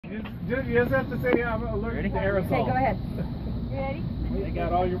You just have to say I'm allergic to aerosol. Okay, go ahead. You ready? They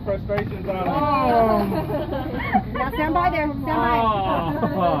got all your frustrations on it. Oh. Now stand by there. Stand by.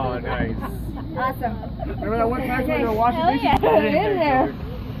 Oh, nice. Awesome. Remember that one time we were washing dishes? Yeah, get in there.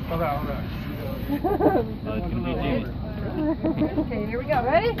 Hold on. It's gonna be deep. Okay, here we go.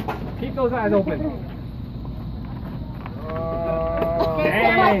 Ready? Keep those eyes open. Okay,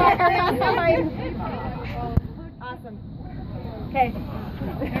 stand by. Hurry on, stand by. Awesome. Okay.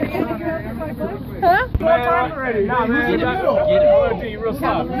 Huh? Man, already. Nah, man. Get it. You real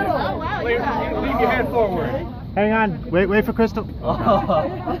soft. Oh, wow. Leave your head forward. Hang on. Wait for Crystal. Oh,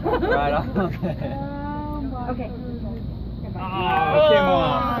 right on. Okay. Oh, come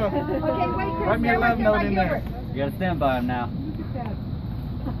on. Okay, wait, Chris. Write me a love note in there. You gotta stand by him now.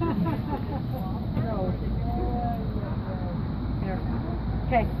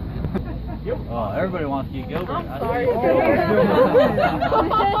 Okay. Oh, everybody wants to get Gilbert. I'm sorry.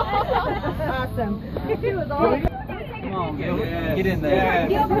 Awesome. Come on, Gilbert. Get in there.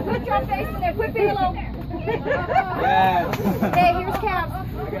 Gilbert, put your face in there. Quit being low. Yes. Okay, here's Cap.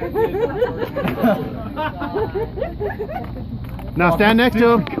 Now stand next to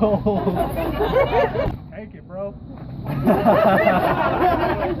him. Take it, bro.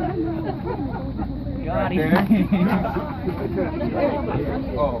 Got him.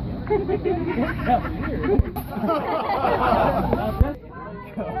 Oh.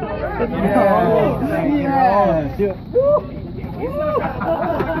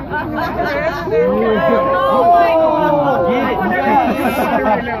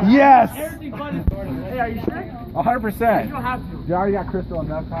 Yes. Hey, are you sure? 100%. You don't have to. You already got Crystal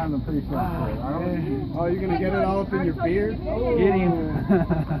enough time, I'm pretty sure. Oh, you're going to get it all up in your beard? Get him.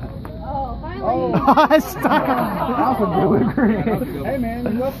 Oh, stop. That was a good cream. Hey, man,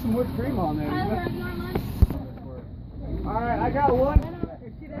 you left some whipped cream on there. All right, I got one.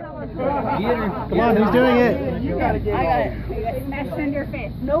 Get her. Come on, who's doing it? You got to get I got it. Smashed into your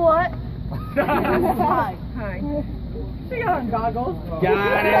face. Know what? Hi. Hi. She got on goggles.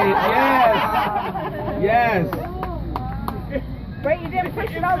 Got it. Yes. Yes. Right, you didn't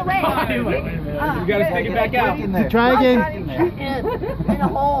push it all the way. You got to stick it back out. Try again. In a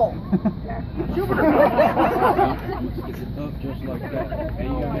hole. Up just like that.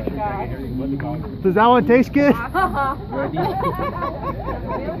 Does that one taste good?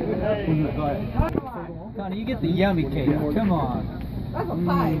 Connie, you get the yummy cake. Come on. That's a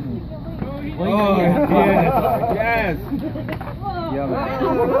pie. Oh, yes. Yummy.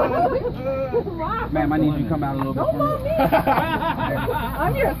 Ma'am, I need you to come out a little bit. Don't love me.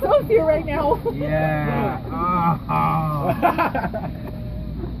 I'm your associate right now. Yeah.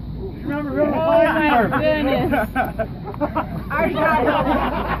 Remember, really Oh my goodness. I already got it.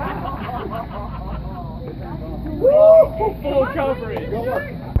 Full coverage.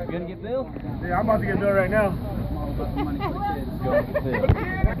 You gonna get Bill? Yeah, I'm about to get Bill right now.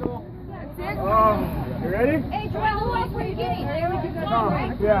 You ready? Hey, Joel, who else were you getting? Yeah.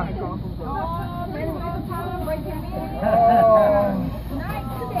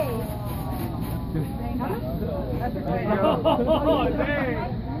 Nice today. Oh, dang.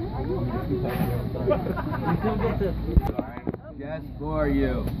 Just for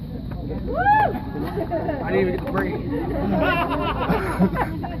you. Woo! I didn't even get to breathe.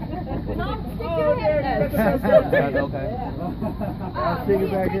 Tom, stick your head. That's okay. I'll stick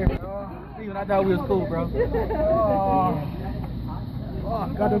it back here. Steven, I thought we was cool, bro. Oh, I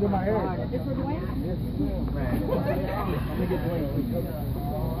got it in my hair. This for Dwayne?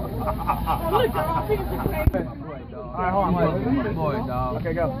 All right, hold on. Boy, dog.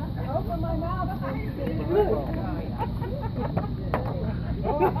 Okay, go. Open my mouth.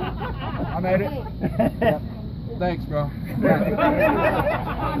 I made it. Thanks, bro.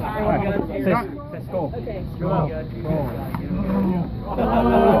 Let's go. Okay.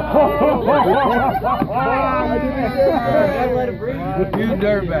 You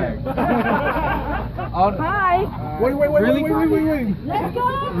dirtbag. Hi. Wait. Let's go.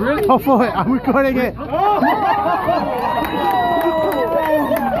 Really? Go for it. I'm recording it.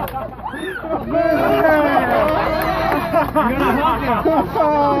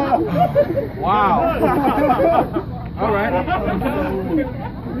 Wow. All right.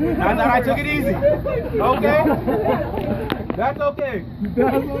 I thought I took it easy. Okay. That's okay.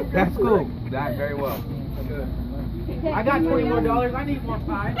 That's cool. That very well. I got $20 more. I need more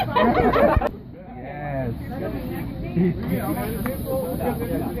 $5. Yes.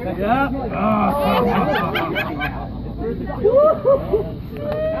 Yep.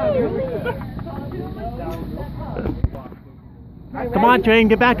 Come on, Train.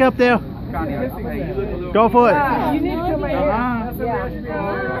 Get back up there. Go for it. You need to come right here. Yeah.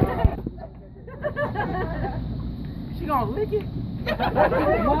 gonna lick it?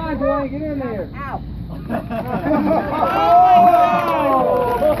 Come on, Dwayne, get in there. Ow.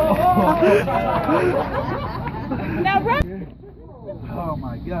 Now run. Oh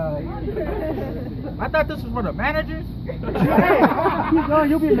my god. I thought this was for the managers. Keep going,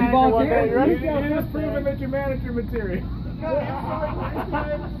 you'll be manager one day. You ready? You're just proving that you're manager material.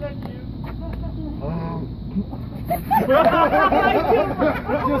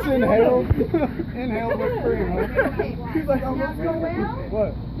 Just inhale. Inhale with cream. He's like, I'm Now go well.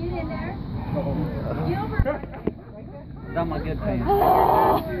 What? Get in there. Get over. Not my good pants.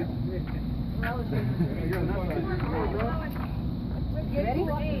 You ready?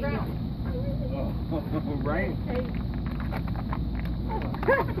 Right?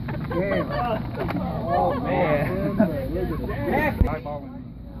 Oh man.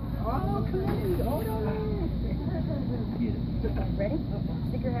 Ready?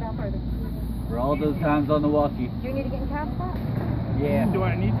 Stick your head out further. For all those times on the walkie. Do you need to get in calf spot? Yeah. Do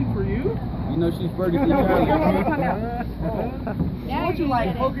I need to for you? You know she's pretty No, put your head and come out. Why don't you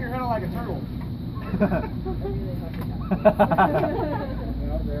like poking your head out like a turtle?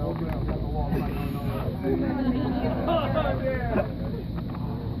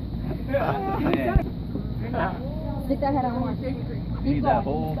 Stick that head out more. Need that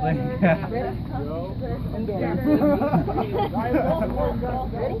whole thing. Ready? And down.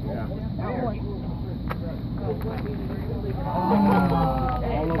 Ready?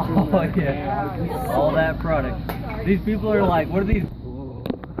 Oh yeah. All that product. These people are like, what are these?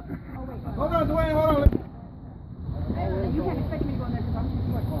 Hold on, Dwayne, hold on. You can't expect me to go in there because I'm too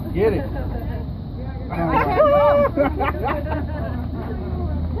short. Get it. I can't go.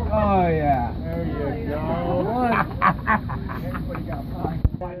 Oh yeah. There you go. Everybody got pie.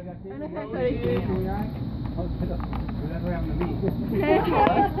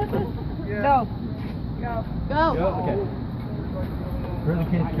 Go. Go. Go. Okay. Where's the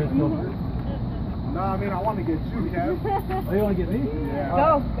kids, Crystal? No, I mean I want to get you, Kev. Oh, you want to get me? Yeah.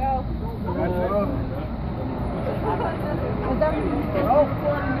 Go. Go. That's it. Is that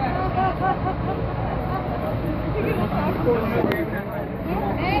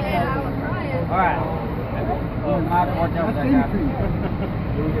All right. Oh, I have to watch out with that guy.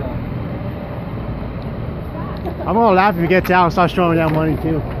 Here we go. I'm gonna laugh if he gets out and starts throwing down money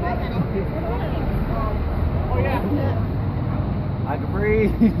too. I can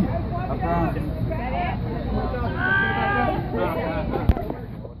breathe. I promise.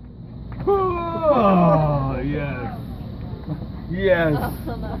 Oh, yes. Yes.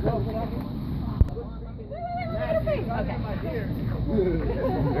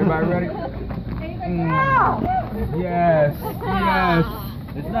 Everybody ready? Yes. Yes.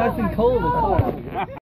 It's nice and cold. It's cold.